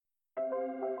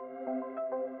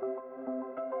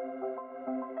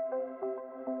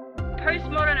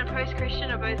postmodern and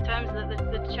post-Christian are both terms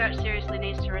that the church seriously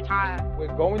needs to retire.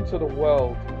 We're going to the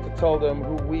world to tell them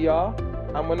who we are,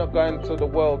 and we're not going to the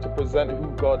world to present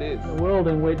who God is. A world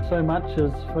in which so much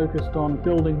is focused on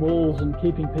building walls and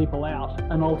keeping people out.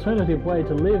 An alternative way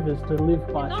to live is to live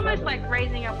by It's almost like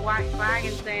raising a white flag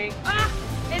and saying,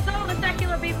 it's all the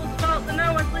secular people's fault that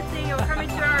no one's listening or coming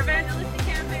to our evangelistic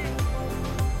campaign.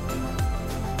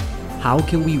 How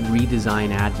can we redesign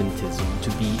Adventism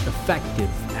to be effective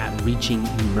at reaching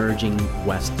emerging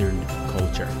Western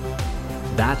culture?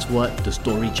 That's what the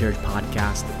Story Church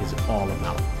podcast is all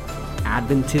about.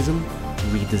 Adventism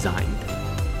redesigned.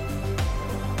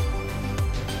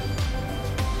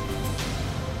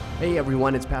 Hey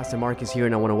everyone, it's Pastor Marcus here,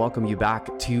 and I want to welcome you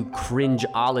back to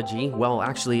Cringe-ology. Well,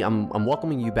 actually, I'm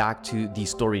welcoming you back to the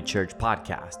Story Church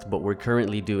podcast, but we're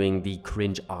currently doing the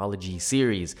Cringe-ology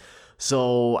series.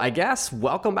 So I guess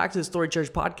welcome back to the Story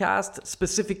Church podcast,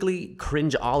 specifically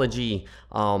Cringe-ology.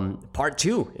 Part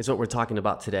 2 is what we're talking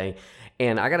about today.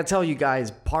 And I got to tell you guys,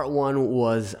 part 1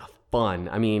 was fun.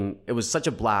 I mean, it was such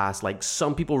a blast. Like,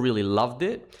 some people really loved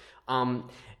it. And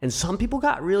some people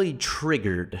got really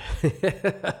triggered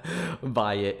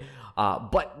by it.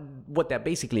 But what that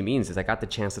basically means is I got the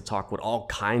chance to talk with all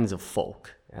kinds of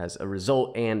folk as a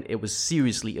result. And it was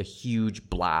seriously a huge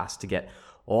blast to get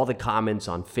all the comments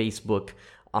on Facebook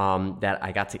that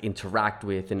I got to interact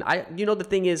with. And the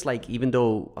thing is, like, even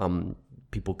though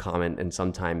people comment and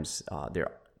sometimes they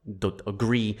don't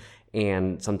agree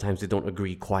and sometimes they don't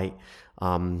agree quite,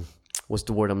 what's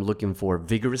the word I'm looking for,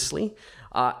 vigorously.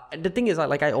 The thing is,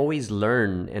 I always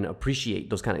learn and appreciate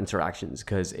those kind of interactions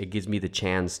because it gives me the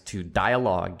chance to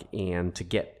dialogue and to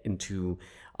get into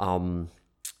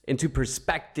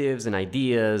perspectives and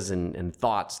ideas and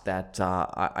thoughts that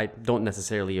I don't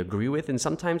necessarily agree with, and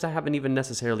sometimes I haven't even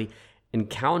necessarily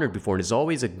encountered before, and it's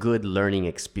always a good learning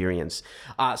experience.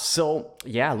 So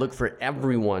look for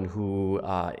everyone who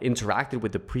interacted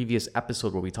with the previous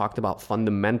episode where we talked about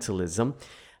fundamentalism.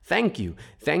 Thank you,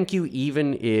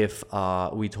 even if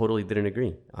we totally didn't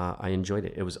agree. I enjoyed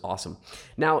it. It was awesome.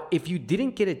 Now, if you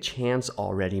didn't get a chance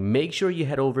already, make sure you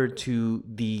head over to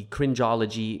the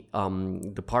Cringe-ology,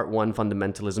 the part 1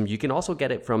 fundamentalism. You can also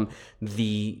get it from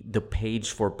the page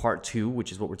for part 2,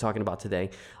 which is what we're talking about today,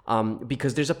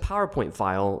 because there's a PowerPoint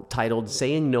file titled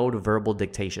Saying No to Verbal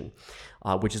Dictation,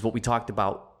 which is what we talked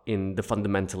about in the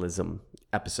fundamentalism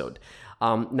episode.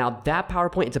 Now that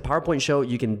PowerPoint, it's a PowerPoint show.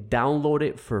 You can download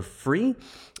it for free,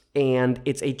 and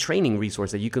it's a training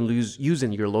resource that you can use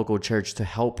in your local church to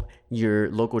help your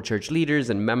local church leaders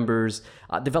and members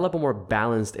develop a more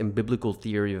balanced and biblical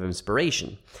theory of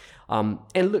inspiration.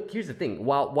 And look, here's the thing.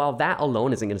 While that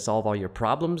alone isn't going to solve all your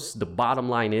problems, the bottom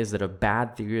line is that a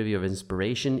bad theory of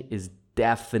inspiration is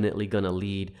definitely going to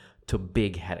lead to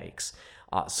big headaches.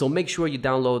 So make sure you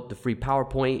download the free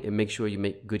PowerPoint and make sure you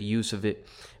make good use of it,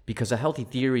 because a healthy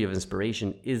theory of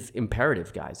inspiration is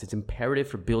imperative, guys. It's imperative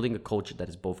for building a culture that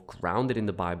is both grounded in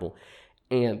the Bible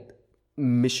and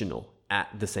missional at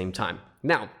the same time.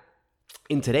 Now,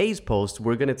 in today's post,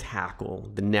 we're going to tackle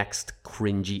the next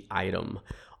cringy item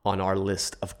on our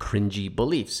list of cringy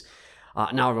beliefs.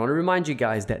 Now, I want to remind you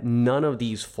guys that none of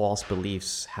these false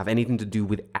beliefs have anything to do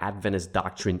with Adventist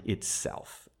doctrine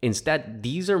itself. Instead,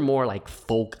 these are more like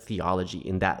folk theology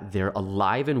in that they're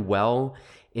alive and well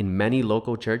in many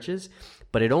local churches,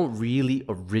 but they don't really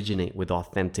originate with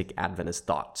authentic Adventist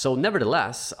thought. So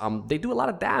nevertheless, they do a lot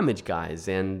of damage, guys,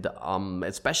 and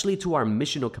especially to our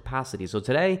missional capacity. So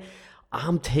today,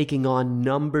 I'm taking on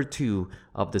number 2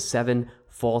 of the 7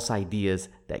 false ideas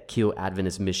that kill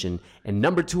Adventist mission. And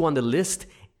number 2 on the list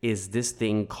is this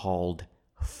thing called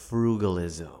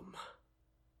frugalism.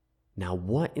 Now,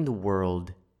 what in the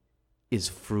world is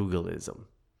frugalism?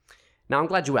 Now, I'm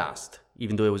glad you asked,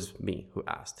 even though it was me who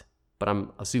asked, but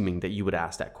I'm assuming that you would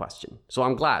ask that question. So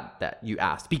I'm glad that you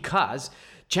asked, because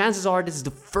chances are this is the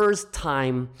first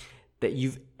time that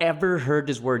you've ever heard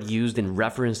this word used in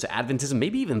reference to Adventism,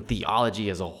 maybe even theology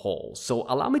as a whole. So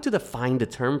allow me to define the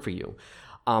term for you.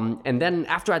 And then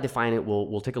after I define it,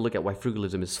 we'll take a look at why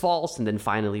frugalism is false, and then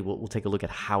finally we'll take a look at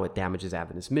how it damages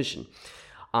Adventist mission.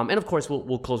 And of course,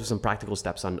 we'll close with some practical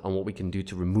steps on what we can do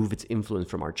to remove its influence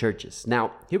from our churches.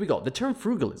 Now, here we go. The term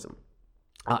frugalism,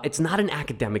 it's not an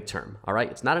academic term, all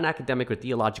right? It's not an academic or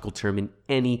theological term in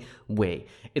any way.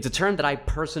 It's a term that I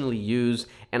personally use,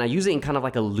 and I use it in kind of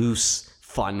like a loose,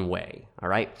 fun way, all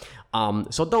right?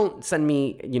 So don't send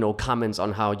me, comments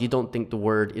on how you don't think the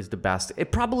word is the best.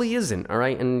 It probably isn't, all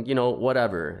right? And,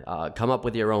 whatever, come up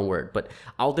with your own word. But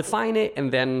I'll define it,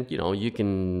 and then, you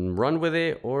can run with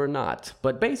it or not.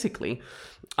 But basically,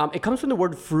 it comes from the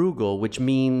word frugal, which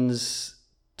means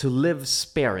to live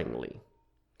sparingly.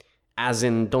 as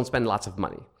in don't spend lots of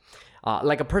money.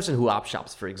 Like a person who op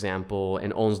shops, for example,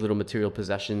 and owns little material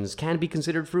possessions can be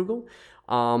considered frugal.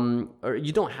 Or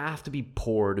you don't have to be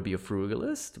poor to be a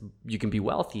frugalist. You can be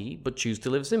wealthy, but choose to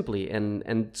live simply.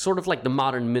 And sort of like the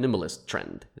modern minimalist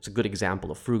trend. It's a good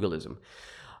example of frugalism.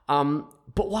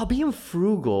 But while being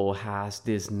frugal has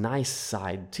this nice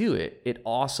side to it, it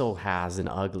also has an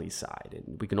ugly side.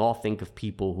 And we can all think of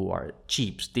people who are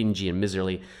cheap, stingy, and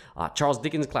miserly. Charles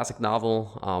Dickens' classic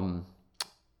novel,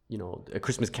 A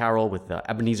Christmas Carol with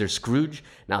Ebenezer Scrooge.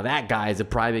 Now that guy is a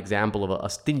prime example of a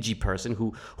stingy person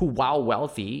who while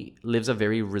wealthy, lives a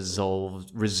very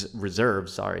reserved,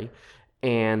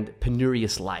 and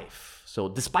penurious life. So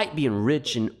despite being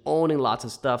rich and owning lots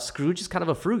of stuff, Scrooge is kind of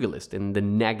a frugalist in the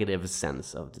negative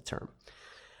sense of the term.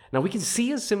 Now we can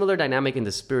see a similar dynamic in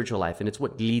the spiritual life, and it's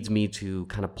what leads me to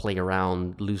kind of play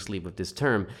around loosely with this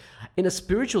term. In a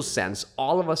spiritual sense,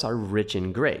 all of us are rich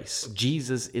in grace.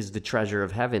 Jesus is the treasure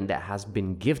of heaven that has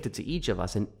been gifted to each of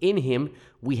us, and in him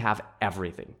we have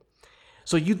everything.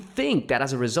 So you'd think that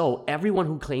as a result, everyone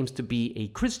who claims to be a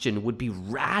Christian would be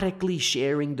radically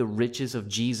sharing the riches of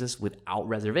Jesus without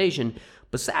reservation.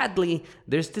 But sadly,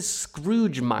 there's this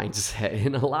Scrooge mindset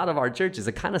in a lot of our churches,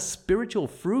 a kind of spiritual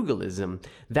frugalism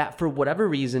that for whatever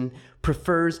reason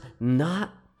prefers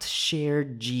not to share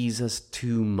Jesus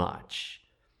too much.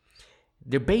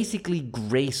 They're basically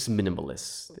grace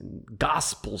minimalists, and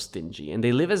gospel stingy, and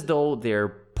they live as though they're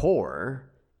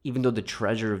poor, even though the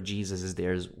treasure of Jesus is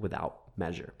theirs without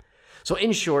measure. So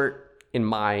in short, in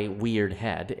my weird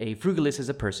head, a frugalist is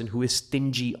a person who is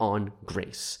stingy on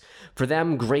grace. For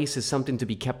them, grace is something to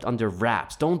be kept under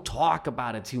wraps. Don't talk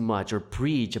about it too much, or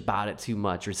preach about it too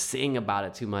much, or sing about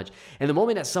it too much. And the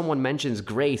moment that someone mentions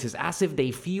grace, it's as if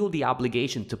they feel the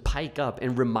obligation to pike up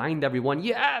and remind everyone,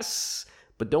 yes,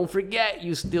 but don't forget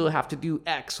you still have to do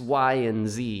X, Y, and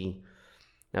Z.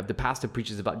 Now, if the pastor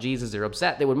preaches about Jesus, they're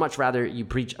upset. They would much rather you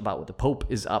preach about what the Pope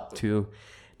is up to.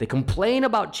 They complain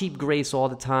about cheap grace all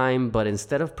the time, but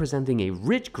instead of presenting a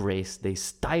rich grace, they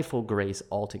stifle grace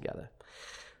altogether.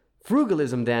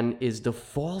 Frugalism, then, is the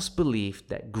false belief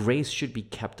that grace should be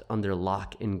kept under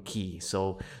lock and key.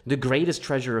 So the greatest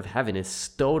treasure of heaven is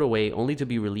stowed away only to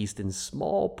be released in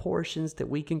small portions that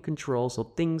we can control so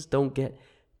things don't get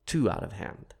too out of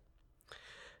hand.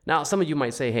 Now, some of you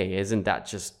might say, hey, isn't that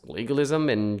just legalism?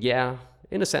 And yeah,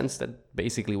 in a sense, that's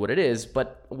basically what it is.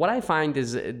 But what I find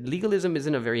is legalism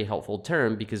isn't a very helpful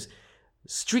term because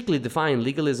strictly defined,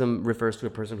 legalism refers to a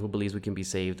person who believes we can be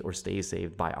saved or stay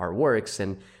saved by our works.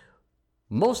 And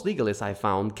most legalists I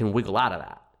found can wiggle out of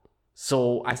that.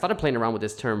 So I started playing around with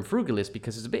this term frugalist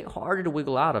because it's a bit harder to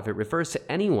wiggle out of. It refers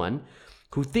to anyone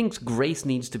who thinks grace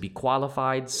needs to be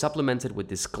qualified, supplemented with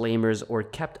disclaimers, or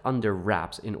kept under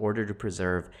wraps in order to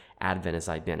preserve Adventist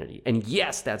identity. And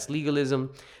yes, that's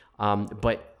legalism,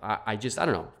 but I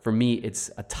don't know. For me,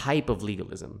 it's a type of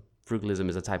legalism. Frugalism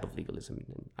is a type of legalism.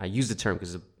 And I use the term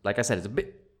because, like I said, it's a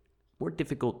bit more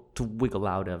difficult to wiggle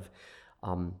out of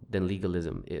than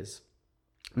legalism is.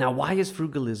 Now, why is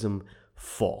frugalism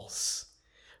false?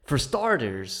 For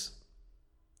starters,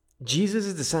 Jesus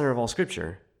is the center of all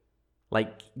Scripture.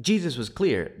 Like, Jesus was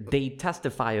clear, they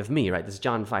testify of me, right? This is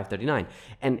John 5:39.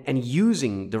 And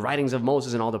using the writings of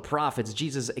Moses and all the prophets,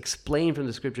 Jesus explained from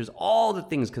the Scriptures all the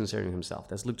things concerning himself.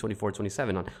 That's Luke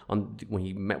 24:27 on when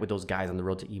he met with those guys on the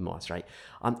road to Emmaus, right?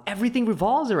 Everything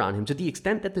revolves around him to the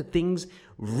extent that the things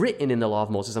written in the law of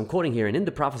Moses, I'm quoting here, and in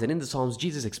the prophets and in the Psalms,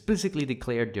 Jesus explicitly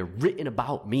declared they're written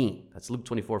about me. That's Luke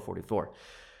 24:44.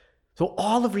 So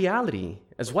all of reality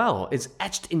as well is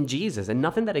etched in Jesus, and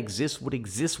nothing that exists would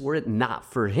exist were it not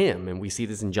for him. And we see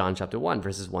this in John chapter 1,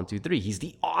 verses 1-3. He's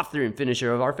the author and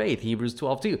finisher of our faith, Hebrews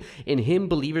 12:2. In him,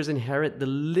 believers inherit the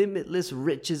limitless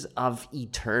riches of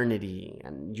eternity.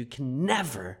 And you can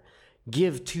never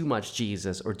give too much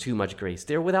Jesus or too much grace.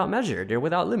 They're without measure. They're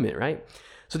without limit, right?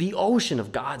 So the ocean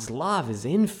of God's love is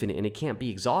infinite and it can't be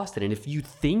exhausted. And if you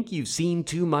think you've seen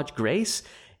too much grace,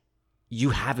 you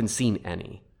haven't seen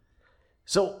any.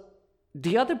 So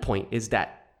the other point is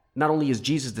that not only is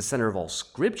Jesus the center of all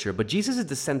Scripture, but Jesus is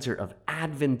the center of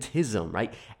Adventism,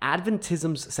 right?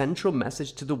 Adventism's central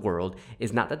message to the world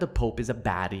is not that the Pope is a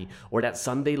baddie, or that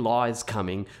Sunday law is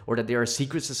coming, or that there are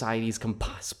secret societies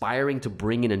conspiring to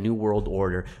bring in a new world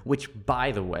order, which,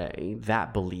 by the way,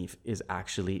 that belief is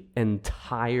actually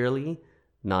entirely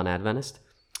non-Adventist.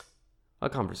 A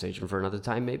conversation for another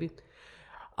time, maybe.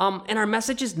 And our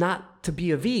message is not to be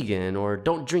a vegan or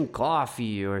don't drink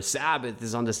coffee or Sabbath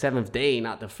is on the seventh day,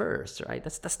 not the first, right?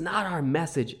 That's not our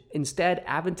message. Instead,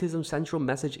 Adventism's central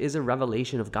message is a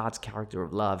revelation of God's character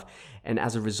of love. And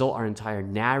as a result, our entire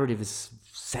narrative is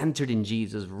centered in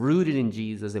Jesus, rooted in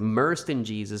Jesus, immersed in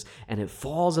Jesus, and it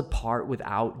falls apart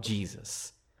without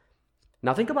Jesus.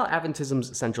 Now think about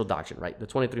Adventism's central doctrine, right? The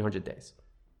 2300 days.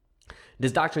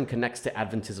 This doctrine connects to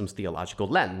Adventism's theological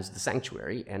lens, the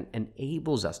sanctuary, and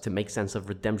enables us to make sense of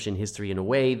redemption history in a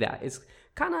way that is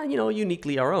kind of,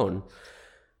 uniquely our own.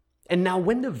 And now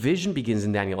when the vision begins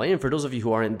in Daniel 8, and for those of you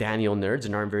who aren't Daniel nerds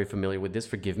and aren't very familiar with this,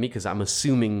 forgive me, because I'm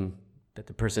assuming that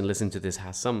the person listening to this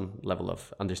has some level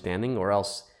of understanding, or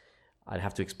else I'd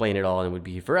have to explain it all and it would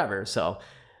be here forever. So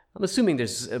I'm assuming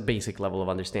there's a basic level of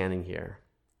understanding here.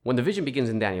 When the vision begins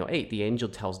in Daniel 8, the angel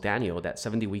tells Daniel that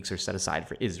 70 weeks are set aside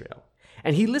for Israel.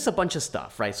 And he lists a bunch of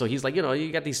stuff, right? So he's like,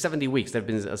 you got these 70 weeks that have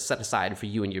been set aside for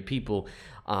you and your people.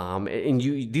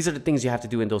 These are the things you have to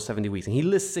do in those 70 weeks. And he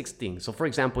lists 6 things. So for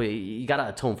example, you got to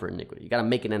atone for iniquity. You got to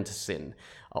make an end to sin,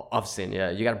 of sin.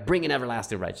 Yeah, you got to bring in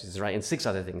everlasting righteousness, right? And 6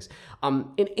 other things.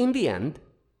 In the end,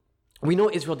 we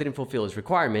know Israel didn't fulfill its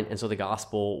requirement, and so the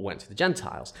gospel went to the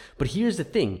Gentiles. But here's the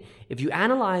thing. If you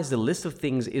analyze the list of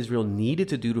things Israel needed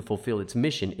to do to fulfill its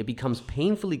mission, it becomes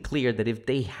painfully clear that if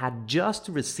they had just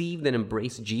received and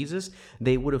embraced Jesus,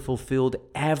 they would have fulfilled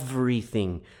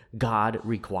everything God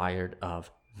required of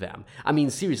them. I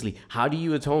mean, seriously, how do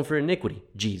you atone for iniquity?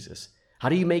 Jesus. How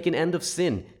do you make an end of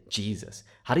sin? Jesus.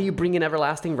 How do you bring in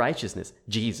everlasting righteousness?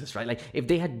 Jesus, right? Like if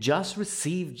they had just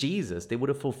received Jesus, they would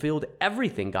have fulfilled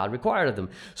everything God required of them.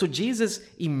 So Jesus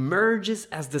emerges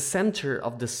as the center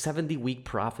of the 70-week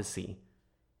prophecy.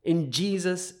 In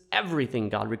Jesus, everything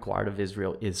God required of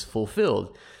Israel is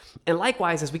fulfilled. And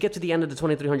likewise, as we get to the end of the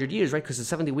 2300 years, right, because the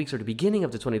 70 weeks are the beginning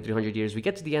of the 2300 years, we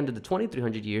get to the end of the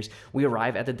 2300 years, we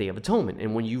arrive at the Day of Atonement.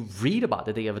 And when you read about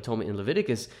the Day of Atonement in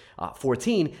Leviticus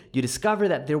 14, you discover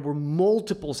that there were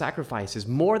multiple sacrifices,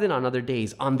 more than on other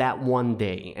days, on that one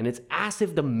day. And it's as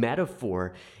if the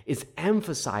metaphor is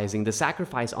emphasizing the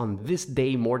sacrifice on this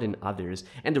day more than others.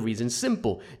 And the reason's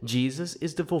simple. Jesus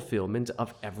is the fulfillment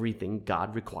of everything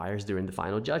God requires during the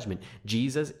final judgment.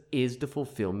 Jesus is the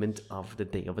fulfillment of the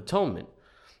Day of Atonement.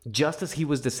 Just as he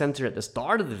was the center at the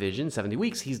start of the vision, 70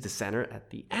 weeks, he's the center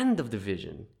at the end of the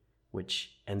vision,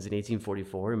 which ends in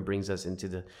 1844 and brings us into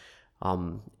the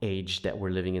age that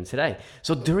we're living in today.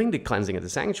 So during the cleansing of the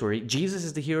sanctuary, Jesus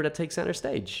is the hero that takes center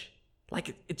stage.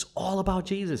 Like, it's all about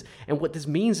Jesus. And what this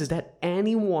means is that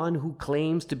anyone who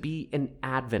claims to be an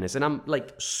Adventist, and I'm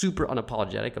like super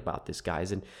unapologetic about this,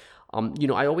 guys, and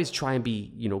I always try and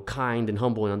be, kind and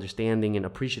humble and understanding and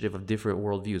appreciative of different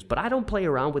worldviews. But I don't play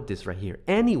around with this right here.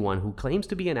 Anyone who claims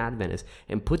to be an Adventist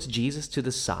and puts Jesus to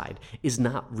the side is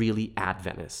not really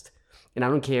Adventist. And I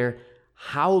don't care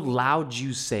how loud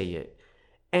you say it.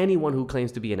 Anyone who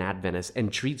claims to be an Adventist and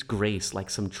treats grace like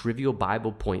some trivial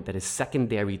Bible point that is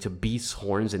secondary to beasts,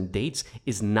 horns, and dates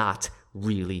is not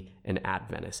really an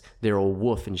Adventist. They're a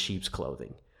wolf in sheep's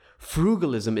clothing.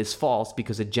 Frugalism is false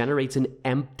because it generates an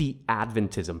empty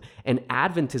Adventism, an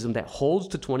Adventism that holds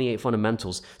to 28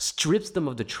 fundamentals, strips them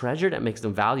of the treasure that makes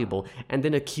them valuable, and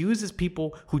then accuses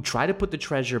people who try to put the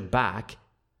treasure back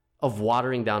of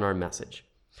watering down our message.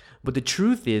 But the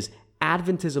truth is,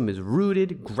 Adventism is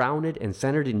rooted, grounded, and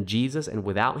centered in Jesus, and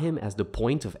without him as the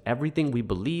point of everything we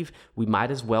believe, we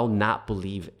might as well not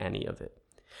believe any of it.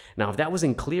 Now, if that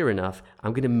wasn't clear enough,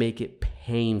 I'm going to make it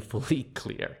painfully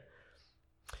clear.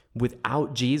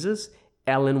 Without Jesus,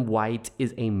 Ellen White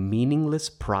is a meaningless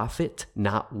prophet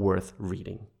not worth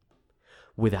reading.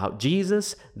 Without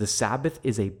Jesus, the Sabbath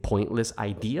is a pointless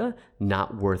idea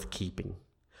not worth keeping.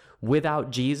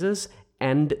 Without Jesus,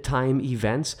 end-time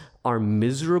events are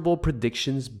miserable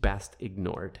predictions best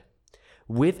ignored.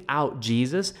 Without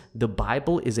Jesus, the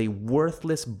Bible is a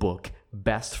worthless book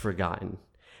best forgotten.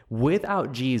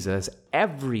 Without Jesus,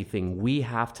 everything we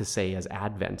have to say as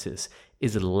Adventists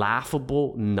is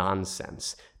laughable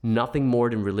nonsense, nothing more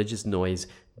than religious noise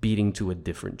beating to a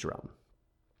different drum.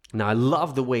 Now, I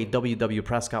love the way W.W.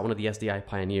 Prescott, one of the SDI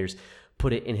pioneers,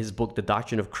 put it in his book, The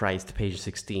Doctrine of Christ, page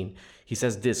 16. He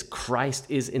says this: Christ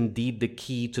is indeed the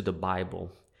key to the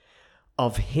Bible.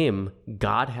 Of him,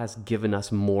 God has given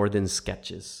us more than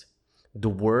sketches. The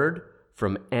word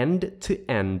from end to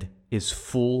end is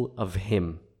full of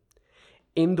him.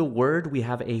 In the word, we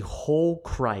have a whole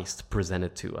Christ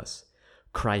presented to us.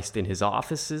 Christ in his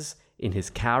offices, in his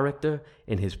character,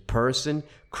 in his person,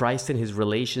 Christ in his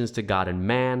relations to God and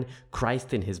man,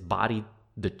 Christ in his body,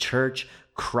 the church,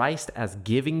 Christ as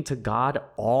giving to God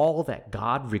all that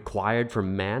God required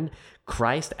from man,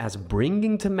 Christ as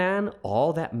bringing to man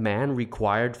all that man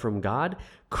required from God,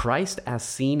 Christ as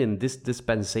seen in this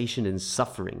dispensation in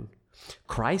suffering,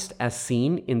 Christ as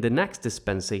seen in the next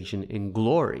dispensation in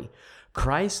glory,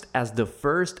 Christ as the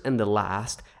first and the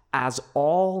last, as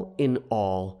all in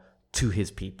all to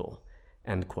his people.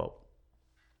 End quote.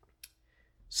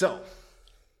 So,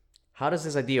 how does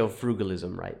this idea of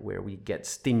frugalism, right, where we get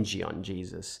stingy on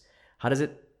Jesus, how does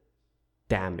it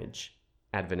damage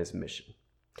Adventist mission?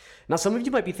 Now, some of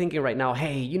you might be thinking right now,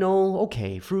 hey,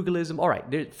 okay, frugalism, all right,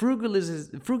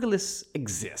 frugalists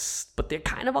exist, but they're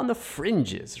kind of on the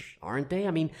fringes, aren't they?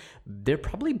 I mean, they're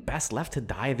probably best left to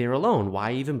die there alone.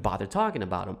 Why even bother talking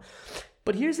about them?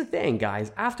 But here's the thing,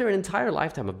 guys. After an entire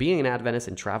lifetime of being an Adventist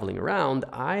and traveling around,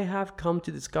 I have come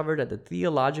to discover that the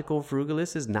theological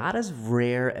frugalist is not as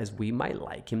rare as we might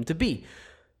like him to be.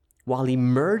 While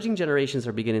emerging generations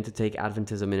are beginning to take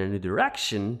Adventism in a new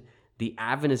direction, the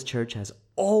Adventist church has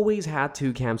always had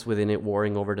two camps within it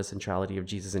warring over the centrality of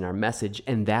Jesus in our message,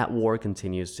 and that war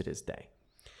continues to this day.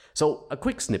 So, a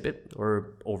quick snippet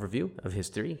or overview of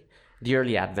history. The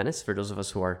early Adventists, for those of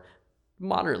us who are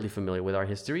moderately familiar with our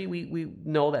history, we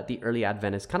know that the early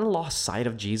Adventists kind of lost sight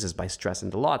of Jesus by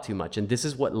stressing the law too much, and this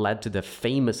is what led to the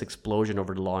famous explosion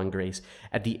over the law and grace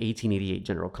at the 1888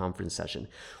 General Conference session,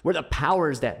 where the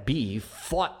powers that be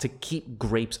fought to keep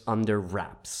grapes under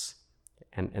wraps.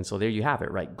 And so there you have it,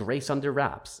 right? Grace under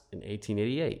wraps in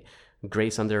 1888.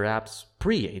 Grace under wraps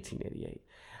pre-1888.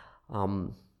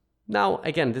 Now,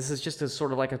 again, this is just a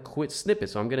sort of like a quick snippet,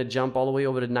 so I'm going to jump all the way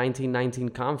over to the 1919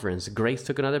 conference. Grace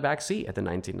took another back seat at the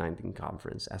 1919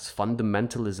 conference as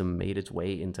fundamentalism made its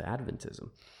way into Adventism.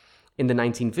 In the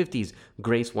 1950s,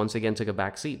 grace once again took a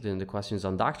back seat in the questions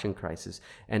on doctrine crisis,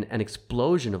 and an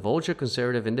explosion of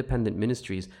ultra-conservative independent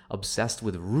ministries obsessed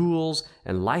with rules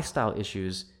and lifestyle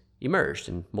issues emerged,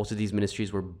 and most of these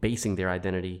ministries were basing their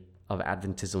identity of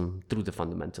Adventism through the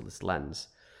fundamentalist lens.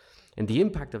 And the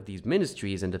impact of these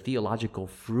ministries and the theological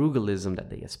frugalism that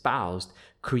they espoused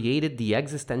created the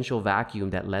existential vacuum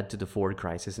that led to the Ford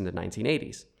crisis in the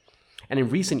 1980s. And in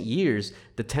recent years,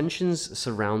 the tensions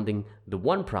surrounding the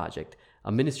One Project,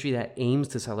 a ministry that aims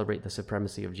to celebrate the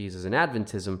supremacy of Jesus in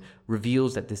Adventism,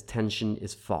 reveals that this tension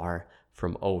is far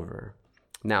from over.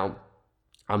 Now,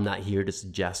 I'm not here to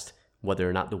suggest whether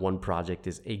or not the One Project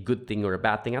is a good thing or a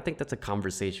bad thing. I think that's a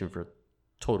conversation for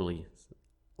totally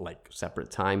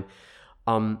separate time.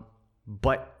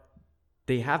 But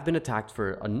they have been attacked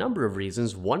for a number of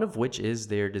reasons, one of which is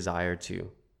their desire to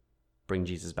bring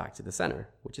Jesus back to the center,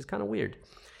 which is kind of weird.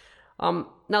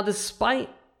 Now,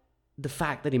 despite the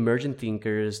fact that emergent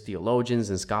thinkers, theologians,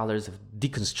 and scholars have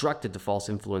deconstructed the false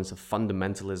influence of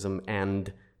fundamentalism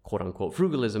and quote-unquote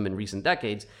frugalism in recent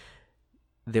decades,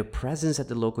 their presence at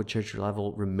the local church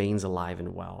level remains alive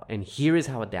and well. And here is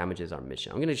how it damages our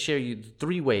mission. I'm going to share you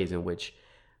 3 ways in which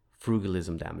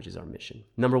frugalism damages our mission.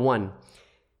 Number 1,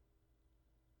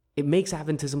 it makes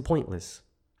Adventism pointless.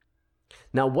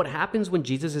 Now, what happens when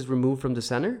Jesus is removed from the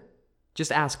center?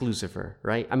 Just ask Lucifer,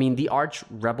 right? I mean, the arch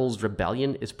rebel's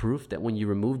rebellion is proof that when you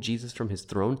remove Jesus from his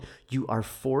throne, you are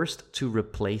forced to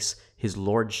replace his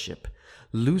lordship.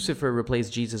 Lucifer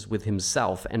replaced Jesus with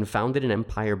himself and founded an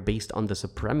empire based on the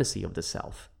supremacy of the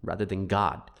self rather than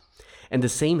God. And the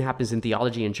same happens in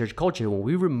theology and church culture. When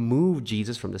we remove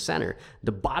Jesus from the center,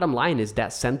 the bottom line is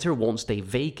that center won't stay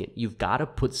vacant. You've got to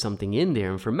put something in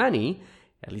there. And for many,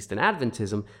 at least in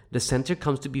Adventism, the center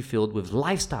comes to be filled with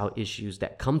lifestyle issues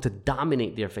that come to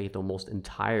dominate their faith almost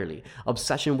entirely.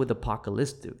 Obsession with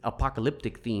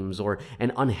apocalyptic themes, or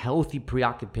an unhealthy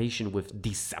preoccupation with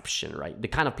deception, right? The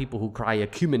kind of people who cry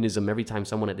ecumenism every time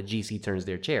someone at the GC turns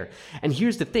their chair. And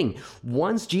here's the thing.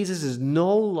 Once Jesus is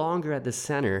no longer at the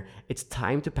center, it's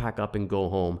time to pack up and go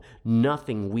home.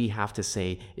 Nothing we have to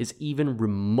say is even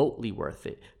remotely worth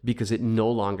it because it no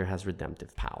longer has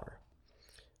redemptive power.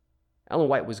 Ellen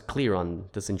White was clear on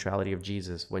the centrality of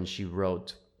Jesus when she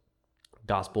wrote,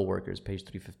 Gospel Workers, page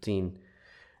 315,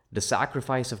 "The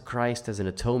sacrifice of Christ as an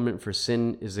atonement for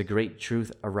sin is a great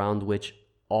truth around which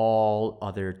all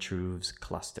other truths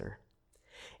cluster.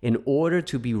 In order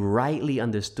to be rightly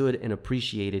understood and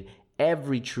appreciated,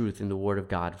 every truth in the Word of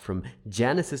God, from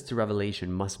Genesis to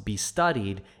Revelation, must be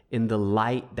studied in the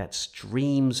light that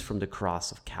streams from the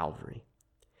cross of Calvary.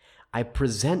 I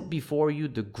present before you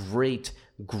the great,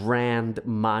 grand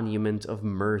monument of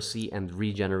mercy and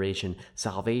regeneration,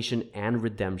 salvation and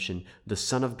redemption, the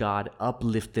Son of God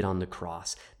uplifted on the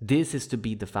cross. This is to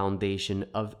be the foundation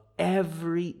of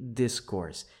every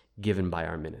discourse given by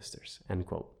our ministers." End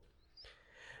quote.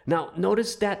 Now,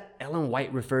 notice that Ellen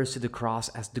White refers to the cross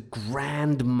as the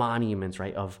grand monument,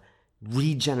 right, of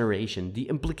regeneration. The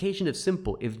implication is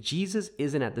simple. If Jesus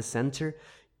isn't at the center,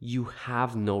 you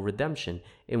have no redemption,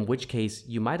 in which case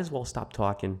you might as well stop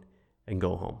talking and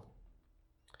go home.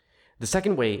 The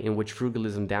second way in which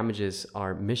frugalism damages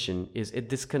our mission is it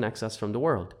disconnects us from the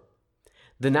world.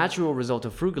 The natural result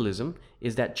of frugalism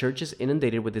is that churches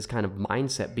inundated with this kind of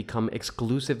mindset become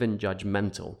exclusive and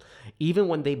judgmental. Even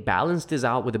when they balance this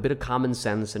out with a bit of common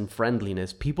sense and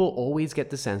friendliness, people always get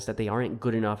the sense that they aren't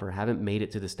good enough or haven't made it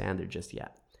to the standard just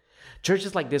yet.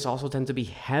 Churches like this also tend to be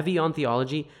heavy on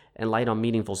theology and light on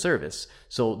meaningful service.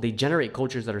 So they generate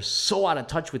cultures that are so out of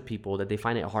touch with people that they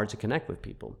find it hard to connect with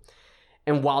people.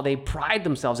 And while they pride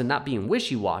themselves in not being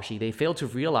wishy-washy, they fail to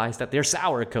realize that they're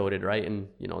sour-coated, right? And,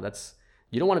 that's...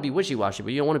 You don't want to be wishy-washy,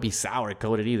 but you don't want to be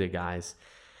sour-coated either, guys.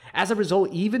 As a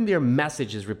result, even their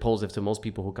message is repulsive to most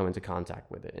people who come into contact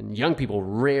with it. And young people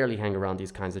rarely hang around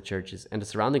these kinds of churches, and the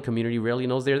surrounding community rarely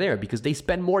knows they're there because they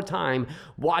spend more time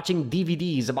watching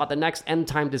DVDs about the next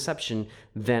end-time deception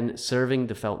than serving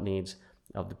the felt needs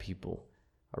of the people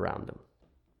around them.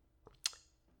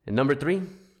 And number 3,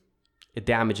 it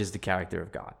damages the character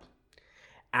of God.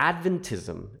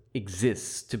 Adventism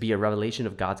exists to be a revelation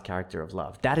of God's character of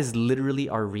love. That is literally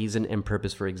our reason and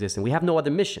purpose for existing. We have no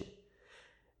other mission.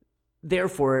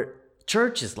 Therefore,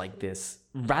 churches like this,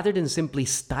 rather than simply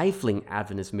stifling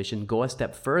Adventist mission, go a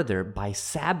step further by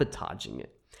sabotaging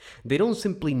it. They don't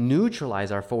simply neutralize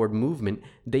our forward movement,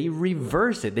 they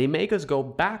reverse it. They make us go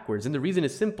backwards. And the reason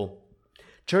is simple.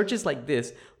 Churches like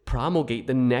this promulgate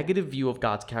the negative view of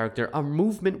God's character our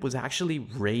movement was actually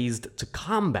raised to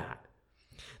combat.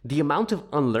 The amount of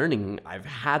unlearning I've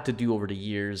had to do over the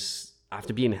years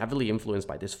after being heavily influenced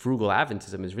by this frugal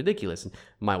Adventism is ridiculous. And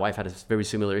my wife had a very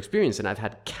similar experience, and I've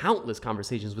had countless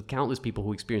conversations with countless people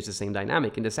who experience the same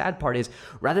dynamic. And the sad part is,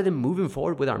 rather than moving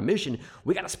forward with our mission,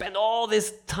 we got to spend all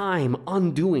this time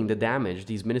undoing the damage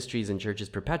these ministries and churches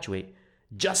perpetuate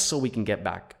just so we can get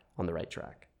back on the right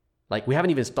track. Like, we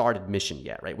haven't even started mission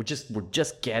yet, right? We're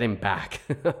just getting back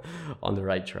on the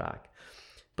right track.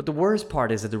 But the worst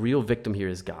part is that the real victim here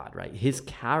is God, right? His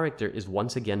character is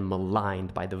once again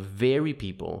maligned by the very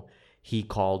people he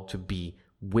called to be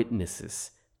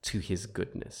witnesses to his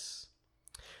goodness.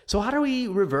 So how do we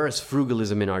reverse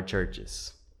frugalism in our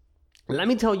churches? Let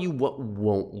me tell you what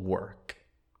won't work.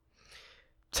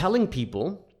 Telling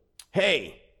people,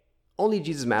 hey, only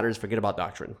Jesus matters, forget about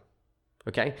doctrine.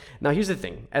 Okay? Now here's the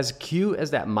thing. As cute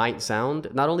as that might sound,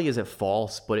 not only is it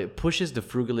false, but it pushes the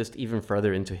frugalist even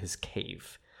further into his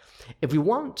cave. If we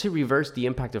want to reverse the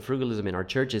impact of frugalism in our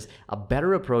churches, a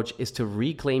better approach is to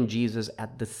reclaim Jesus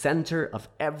at the center of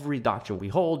every doctrine we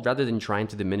hold rather than trying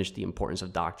to diminish the importance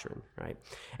of doctrine, right?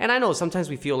 And I know sometimes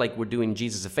we feel like we're doing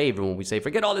Jesus a favor when we say,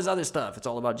 forget all this other stuff, it's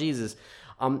all about Jesus.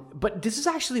 But this is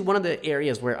actually one of the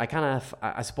areas where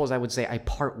I suppose I would say I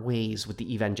part ways with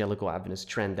the evangelical Adventist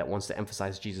trend that wants to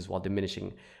emphasize Jesus while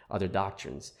diminishing other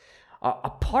doctrines.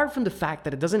 Apart from the fact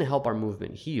that it doesn't help our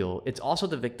movement heal, it's also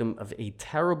the victim of a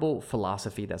terrible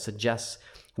philosophy that suggests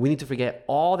we need to forget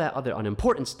all that other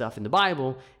unimportant stuff in the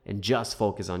Bible and just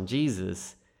focus on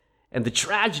Jesus. And the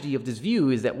tragedy of this view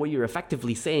is that what you're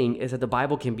effectively saying is that the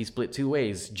Bible can be split 2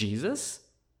 ways. Jesus,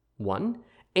 1,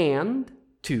 and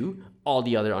 2, all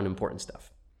the other unimportant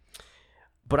stuff.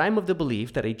 But I'm of the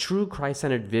belief that a true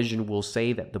Christ-centered vision will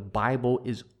say that the Bible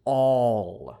is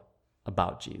all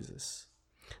about Jesus.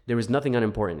 There is nothing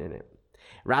unimportant in it.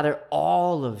 Rather,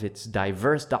 all of its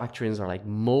diverse doctrines are like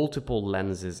multiple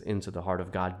lenses into the heart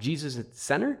of God. Jesus is at the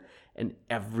center, and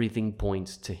everything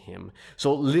points to him.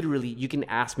 So literally, you can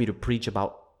ask me to preach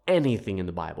about anything in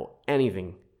the Bible,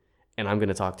 anything, and I'm going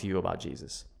to talk to you about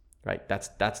Jesus, right?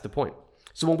 That's the point.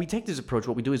 So when we take this approach,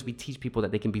 what we do is we teach people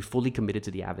that they can be fully committed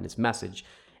to the Adventist message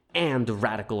and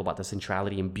radical about the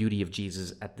centrality and beauty of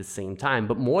Jesus at the same time.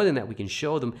 But more than that, we can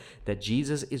show them that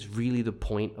Jesus is really the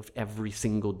point of every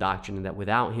single doctrine, and that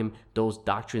without him, those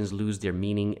doctrines lose their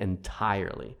meaning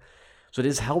entirely. So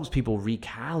this helps people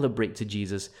recalibrate to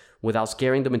Jesus without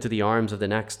scaring them into the arms of the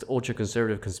next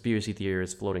ultra-conservative conspiracy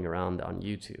theorist floating around on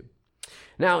YouTube.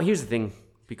 Now, here's the thing,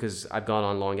 because I've gone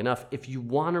on long enough. If you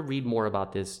want to read more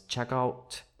about this, check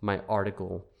out my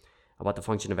article about the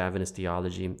function of Adventist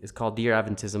theology. It's called Dear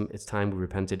Adventism, It's Time We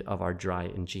Repented of Our Dry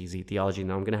and Cheesy Theology.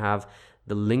 Now, I'm going to have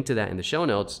the link to that in the show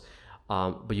notes,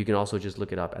 but you can also just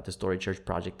look it up at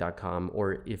thestorychurchproject.com,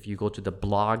 or if you go to the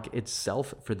blog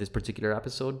itself for this particular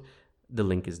episode, the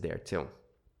link is there too.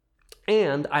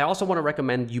 And I also want to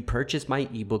recommend you purchase my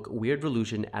ebook, Weird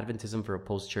Revolution, Adventism for a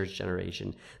Post-Church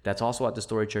Generation. That's also at the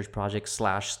Story Church Project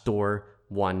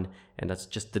 /store1, and that's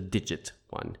just the digit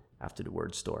 1 after the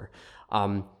word store.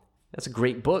 That's a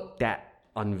great book that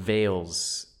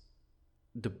unveils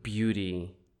the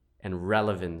beauty and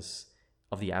relevance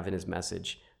of the Adventist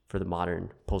message for the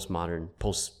modern, postmodern,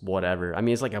 post-whatever. I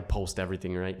mean, it's like a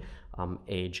post-everything, right?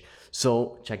 Age.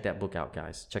 So check that book out,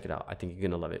 guys. Check it out. I think you're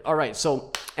going to love it. All right.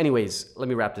 So anyways, let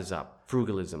me wrap this up.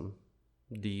 Frugalism,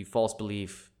 the false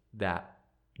belief that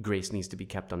grace needs to be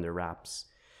kept under wraps.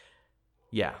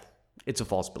 Yeah, it's a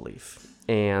false belief.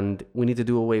 And we need to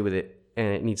do away with it,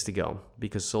 and it needs to go.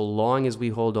 Because so long as we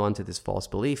hold on to this false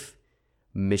belief,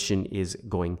 mission is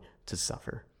going to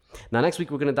suffer. Now, next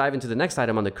week, we're going to dive into the next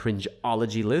item on the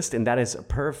Cringe-ology list, and that is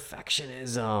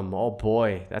perfectionism. Oh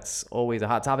boy, that's always a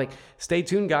hot topic. Stay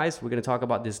tuned, guys. We're going to talk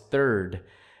about this third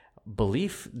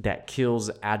belief that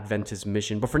kills Adventist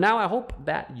mission. But for now, I hope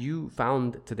that you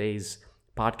found today's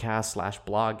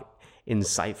podcast/blog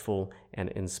insightful and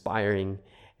inspiring.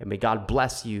 And may God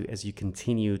bless you as you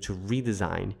continue to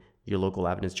redesign your local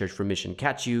Adventist church for mission.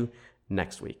 Catch you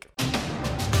next week.